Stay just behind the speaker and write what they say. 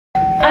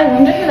I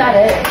wonder who that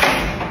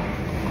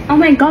is. Oh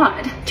my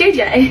god,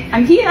 JJ.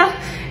 I'm here,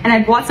 and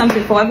I bought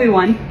something for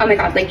everyone. Oh my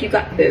god, like you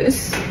got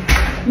booze?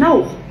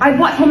 No, I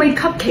bought homemade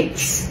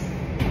cupcakes.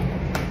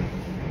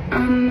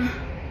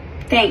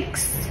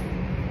 Thanks.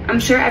 I'm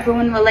sure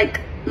everyone will like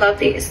love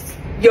these.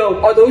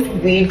 Yo, are those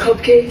weed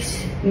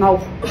cupcakes? No.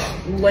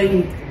 Ugh,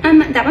 lame.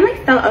 That one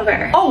like fell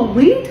over. Oh,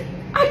 weed?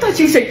 I thought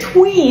you said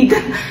tweed.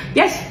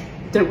 Yes,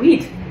 they're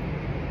weed.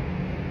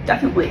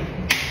 Definitely.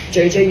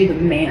 JJ, you're the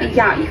man.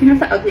 Yeah, you can have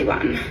the ugly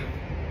one.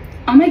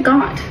 Oh my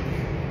god.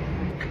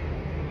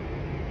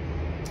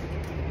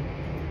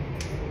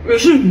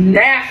 This is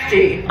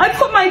nasty. I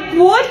put my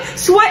blood,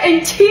 sweat,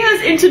 and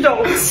tears into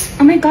those.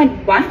 Oh my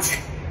god, what?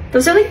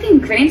 Those are like the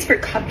ingredients for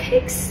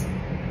cupcakes?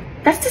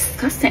 That's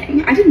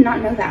disgusting. I did not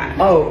know that.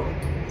 Oh,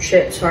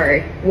 shit,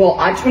 sorry. Well,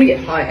 I just want to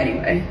get high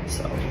anyway,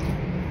 so.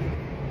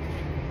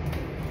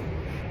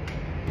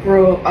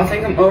 Bro, I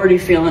think I'm already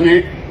feeling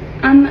it.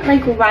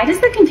 Like why does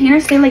the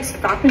container say like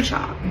Stop and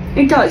Shop?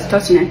 It does,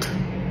 doesn't it?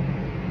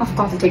 I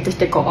forgot to take the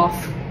sticker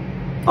off.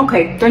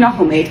 Okay, they're not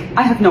homemade.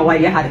 I have no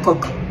idea how to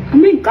cook. Oh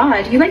my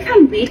god, you like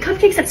found weed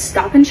cupcakes at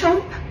Stop and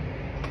Shop?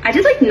 I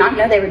did like not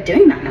know they were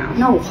doing that now.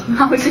 No,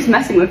 I was just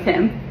messing with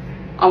him.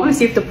 I want to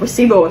see if the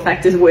placebo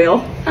effect is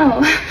real.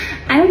 Oh,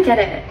 I don't get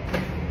it.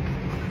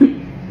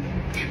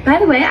 By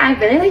the way, I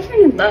really like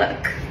your new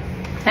look.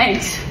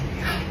 Thanks.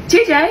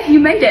 JJ, you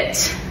made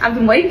it. I've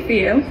been waiting for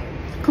you.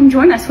 Come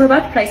join us, we're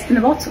about to play spin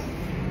the bottle.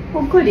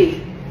 Oh,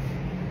 goody.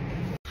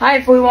 Hi,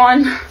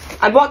 everyone.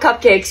 I bought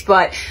cupcakes,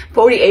 but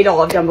Bodie ate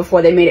all of them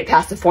before they made it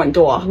past the front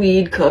door.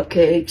 Weed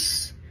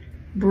cupcakes.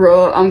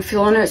 Bruh, I'm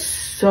feeling it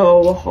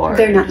so hard.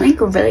 They're not like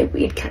really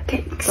weed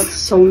cupcakes. That's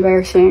so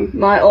embarrassing.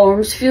 My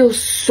arms feel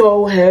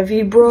so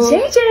heavy, bro.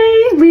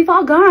 JJ, we've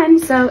all gone,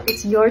 so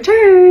it's your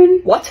turn.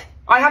 What?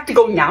 I have to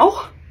go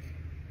now?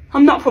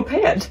 I'm not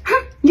prepared.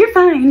 You're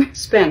fine.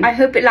 Spin. I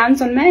hope it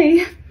lands on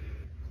me.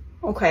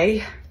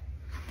 Okay.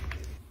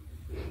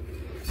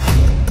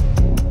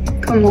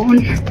 Come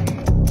on.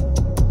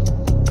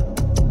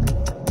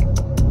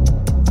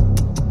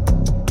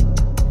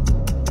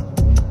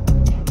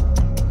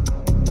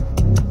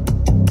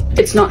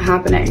 It's not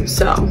happening,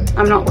 so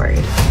I'm not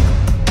worried.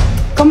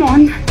 Come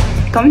on,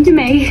 come to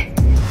me.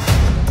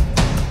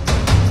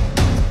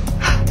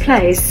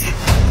 Please.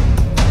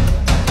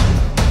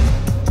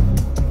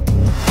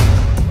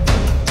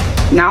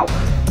 Now,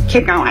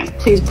 keep going.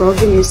 Please, bro,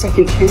 give me a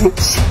second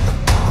chance.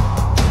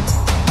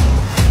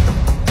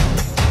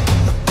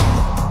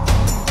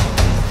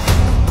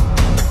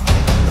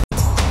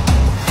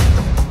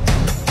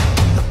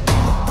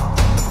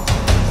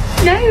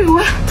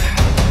 No.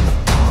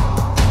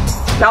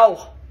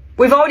 No,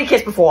 we've already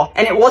kissed before,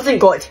 and it wasn't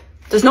good.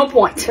 There's no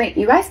point. Wait,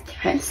 you guys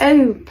kissed?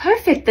 Oh,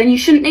 perfect. Then you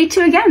shouldn't need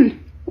to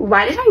again.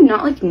 Why did I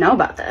not like know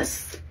about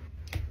this?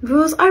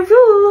 Rules are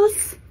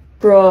rules.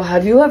 Bro,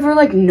 have you ever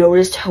like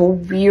noticed how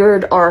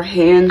weird our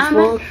hands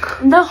look?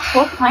 The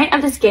whole point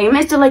of this game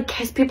is to like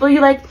kiss people you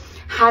like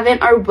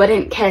haven't or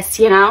wouldn't kiss,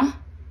 you know?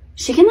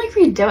 She can like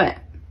redo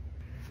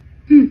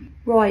it.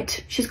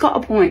 Right, she's got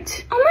a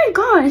point. Oh my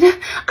god,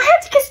 I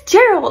had to kiss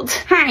Gerald.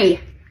 Hey,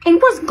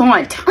 it was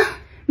good.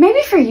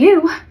 Maybe for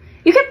you.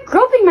 You kept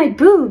groping my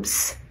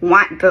boobs.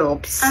 What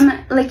boobs?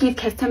 Like you've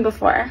kissed him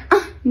before.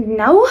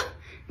 No,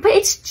 but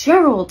it's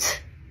Gerald.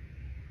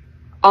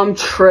 I'm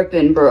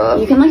tripping, bro.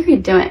 You can like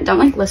redo it. Don't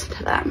like listen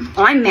to them.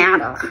 I'm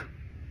madder.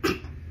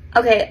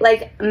 Okay,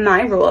 like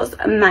my rules,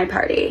 my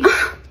party.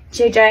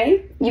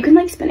 JJ, you can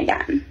like spin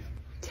again.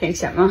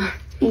 Thanks, Emma.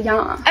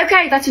 Yeah.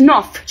 Okay, that's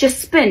enough.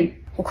 Just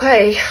spin.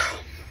 Okay.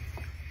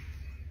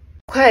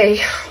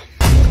 Okay.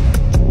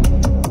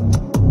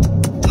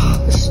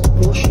 This is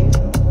bullshit.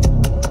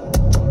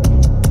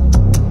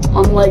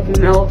 I'm like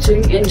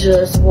melting into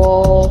this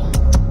wall.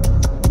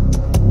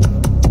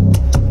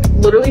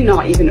 Literally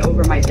not even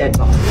over my dead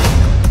body.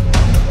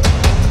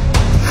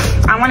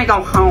 I want to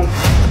go home.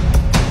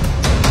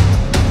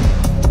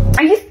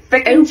 Are you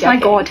freaking joking? Oh my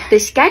god,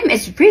 this game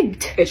is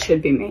rigged. It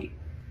should be me.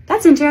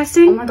 That's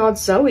interesting. Oh my god,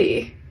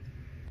 Zoe.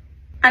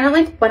 I don't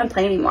like want to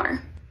play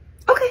anymore.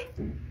 Okay.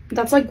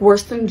 That's like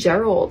worse than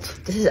Gerald.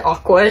 This is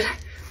awkward.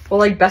 We're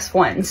like best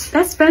friends.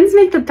 Best friends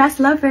make the best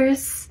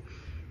lovers.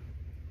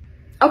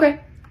 Okay,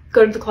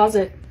 go to the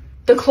closet.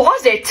 The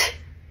closet?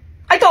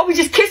 I thought we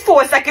just kissed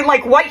for a second,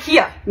 like right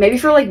here. Maybe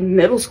for like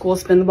middle school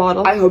spin the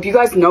bottle. I hope you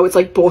guys know it's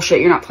like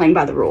bullshit. You're not playing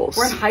by the rules.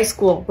 We're in high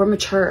school. We're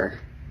mature.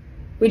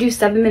 We do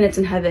 7 minutes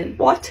in heaven.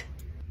 What?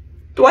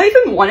 Do I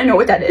even want to know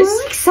what that is?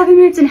 We're like 7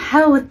 minutes in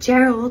hell with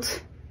Gerald.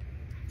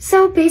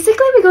 So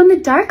basically we go in the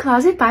dark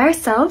closet by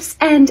ourselves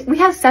and we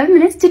have 7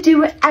 minutes to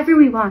do whatever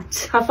we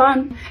want. Have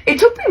fun. It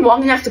took me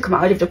long enough to come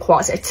out of the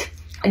closet.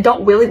 I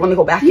don't really want to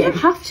go back in. You don't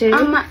have to.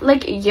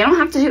 Like you don't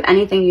have to do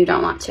anything you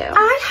don't want to.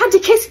 I had to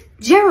kiss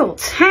Gerald.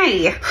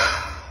 Hey.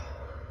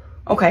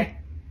 Okay.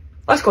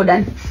 Let's go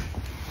then.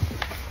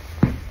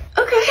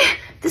 Okay.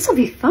 This will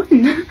be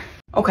fun.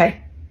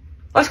 Okay.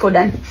 Let's go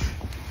then.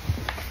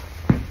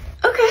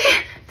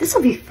 Okay. This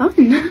will be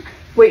fun.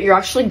 Wait, you're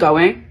actually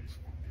going?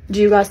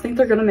 Do you guys think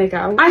they're gonna make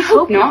out? I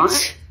hope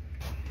not.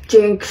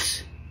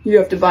 Jinx. You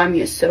have to buy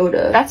me a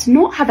soda. That's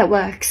not how that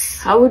works.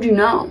 How would you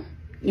know?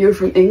 You're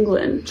from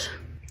England.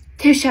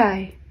 Touche.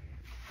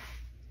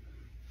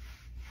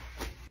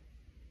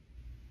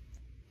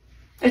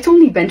 It's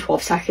only been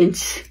 12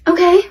 seconds.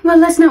 Okay, well,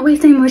 let's not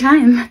waste any more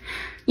time.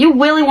 You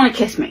really want to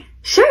kiss me?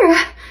 Sure,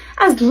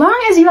 as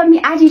long as you let me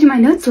add you to my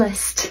notes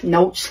list.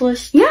 Notes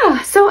list?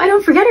 Yeah, so I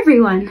don't forget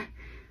everyone.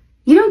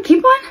 You don't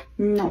keep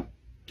one? No.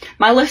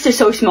 My list is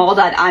so small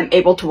that I'm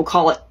able to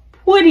recall it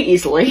pretty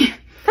easily.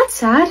 That's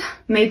sad.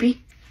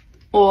 Maybe.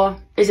 Or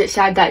is it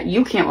sad that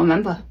you can't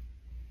remember?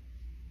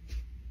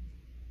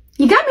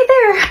 You got me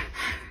there.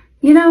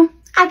 You know,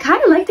 I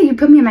kind of like that you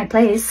put me in my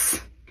place.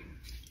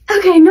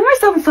 Okay, no more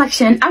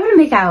self-reflection. I want to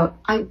make out.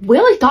 I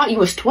really thought you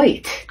was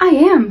straight. I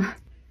am.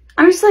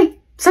 I'm just like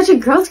such a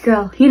girl's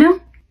girl, you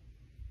know?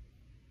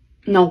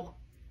 No.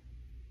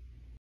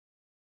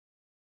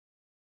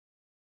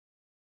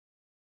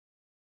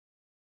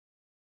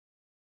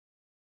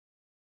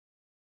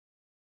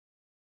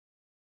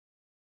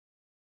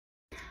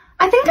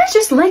 I think I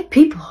just like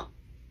people.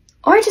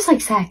 Or I just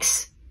like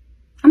sex.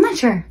 I'm not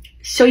sure.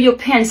 So you're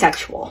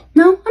pansexual?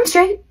 No, I'm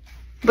straight.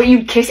 But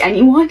you'd kiss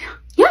anyone?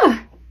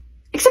 Yeah.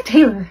 Except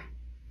Taylor.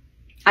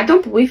 I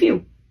don't believe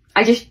you.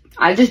 I just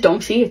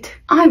don't see it.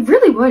 I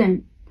really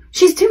wouldn't.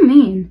 She's too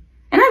mean.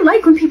 And I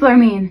like when people are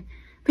mean.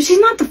 But she's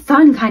not the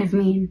fun kind of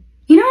mean.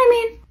 You know what I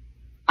mean?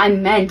 I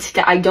meant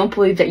that I don't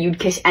believe that you'd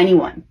kiss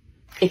anyone.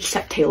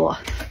 Except Taylor.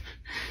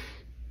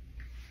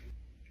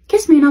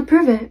 Kiss me and I'll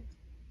prove it.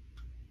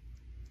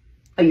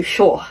 Are you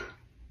sure?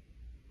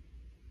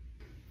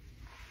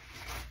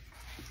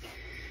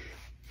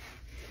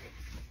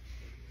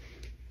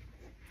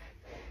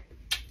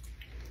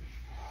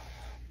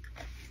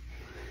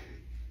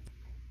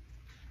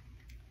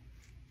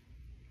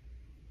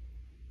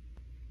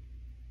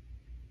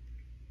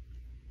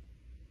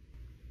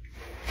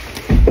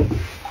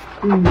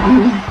 Oh my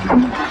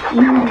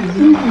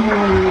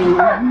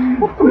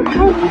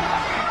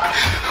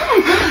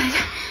god,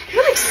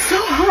 you're like so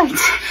hot.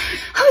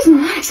 I was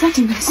not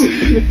expecting this.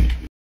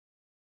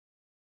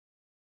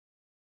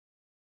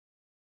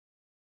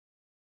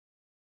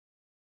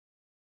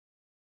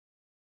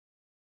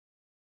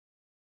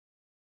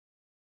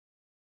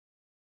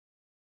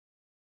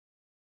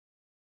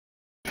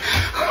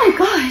 Oh my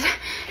god,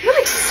 you're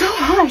like so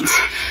hot.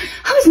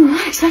 I was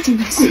not expecting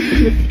this.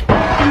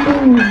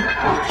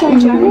 Okay,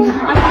 Jerry,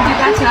 I could do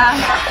better.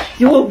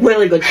 You're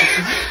really good. I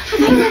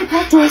think I'm gonna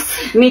practice.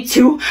 Me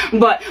too,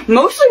 but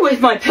mostly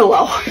with my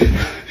pillow.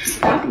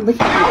 Stop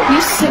looking at me.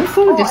 You're so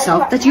full of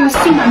yourself that you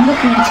assume I'm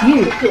looking at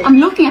you. I'm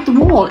looking at the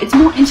wall. It's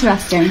more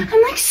interesting.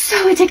 I'm like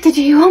so addicted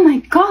to you. Oh my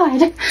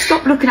god.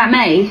 Stop looking at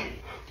me.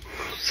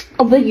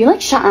 Oh, but you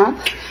like shut up.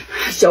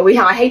 Zoe,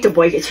 I hate to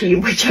break it to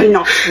you, but you're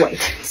not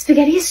straight.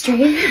 Spaghetti is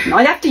straight.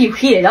 Not after you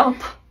heat it up.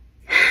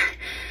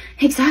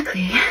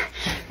 Exactly.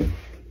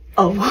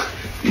 Oh.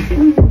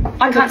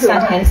 I can't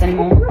stand to hear this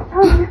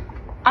anymore.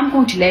 I'm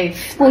going to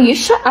leave. Will you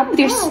shut up with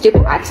your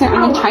stupid accent?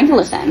 I'm trying to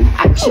listen.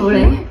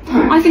 Actually,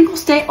 I think I'll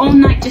stay all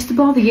night just to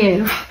bother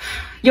you.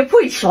 You're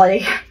pretty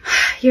slutty.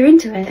 You're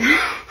into it.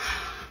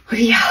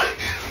 Yeah.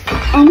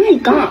 Oh my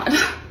god.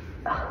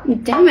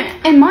 Damn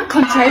it. In my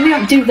country, we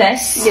don't do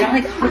this. You don't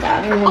like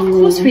that? Of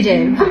course we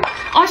do.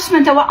 I just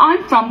meant that where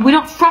I'm from, we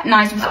don't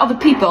fraternize with other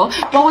people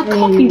while we're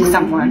talking to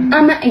someone.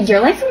 You're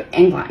like from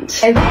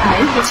England. Okay,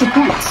 what's your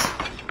point?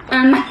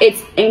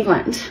 It's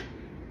England.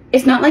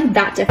 It's not like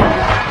that different.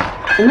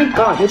 Oh my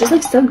god, you're just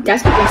like so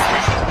desperately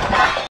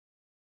special.